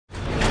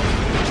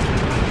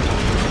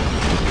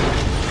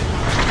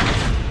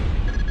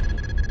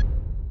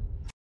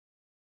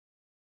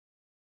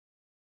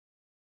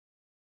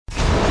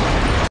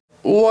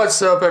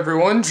What's up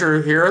everyone,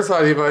 Drew here with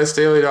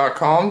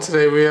iDeviceDaily.com.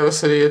 Today we have a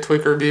Cydia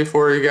tweak review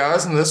for you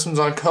guys, and this one's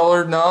on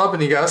ColoredKnob,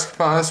 and you guys can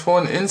find this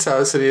one inside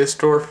the Cydia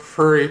store for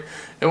free.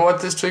 And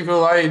what this tweak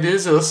will allow you to do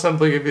is it'll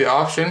simply give you the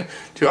option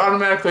to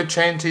automatically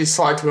change the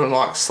slide to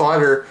unlock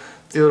slider,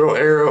 the little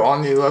arrow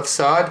on the left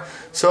side.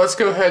 So let's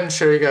go ahead and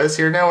show you guys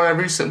here. Now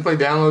whenever you simply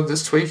download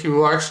this tweak, you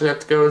will actually have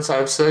to go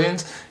inside of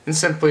settings and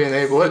simply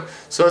enable it.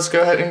 So let's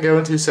go ahead and go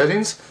into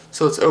settings.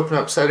 So let's open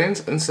up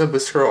settings and simply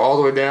scroll all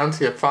the way down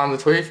till you find the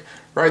tweak.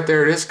 Right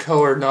there it is,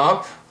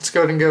 ColoredKnob. Let's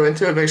go ahead and go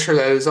into it, make sure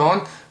that is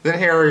on. Then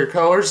here are your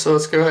colors, so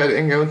let's go ahead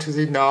and go into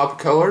the knob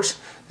colors.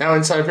 Now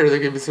inside here they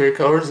give you three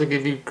colors. They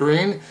give you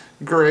green,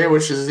 gray,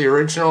 which is the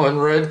original,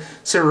 and red.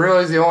 So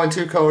really the only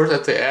two colors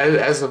that they added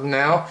as of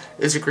now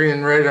is green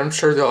and red. I'm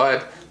sure they'll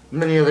add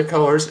many other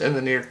colors in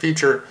the near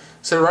future.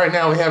 So right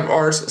now we have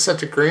ours set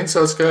to green, so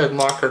let's go ahead and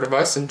lock our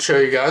device and show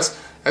you guys.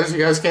 As you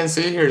guys can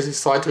see, here's the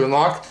slide to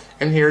unlock,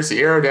 and here's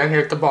the arrow down here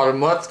at the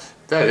bottom left.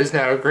 That is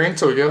now green,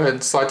 so we go ahead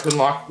and slide to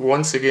unlock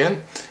once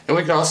again. And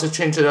we can also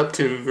change it up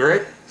to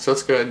gray. So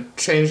let's go ahead and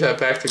change that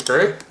back to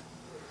gray.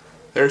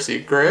 There's the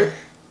gray.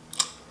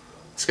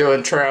 Let's go ahead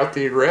and try out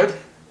the red.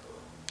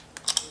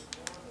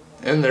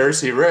 And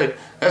there's the red.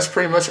 That's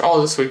pretty much all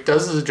this tweak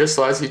does, is it just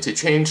allows you to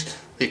change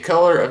the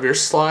color of your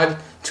slide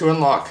to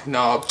unlock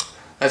knob.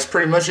 That's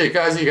pretty much it,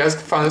 guys. You guys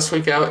can find this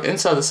tweak out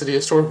inside the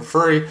Cydia store for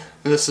free.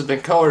 And this has been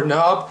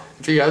ColoredKnob.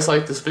 If you guys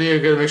like this video,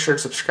 go make sure to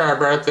subscribe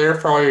right there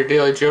for all your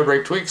daily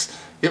jailbreak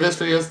tweaks. Give this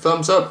video a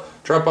thumbs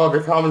up. Drop all of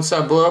your comments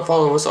down below.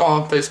 Follow us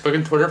all on Facebook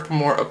and Twitter for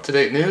more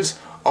up-to-date news.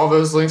 All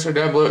those links are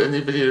down below in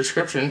the video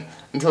description.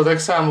 Until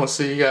next time, we'll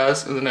see you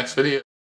guys in the next video.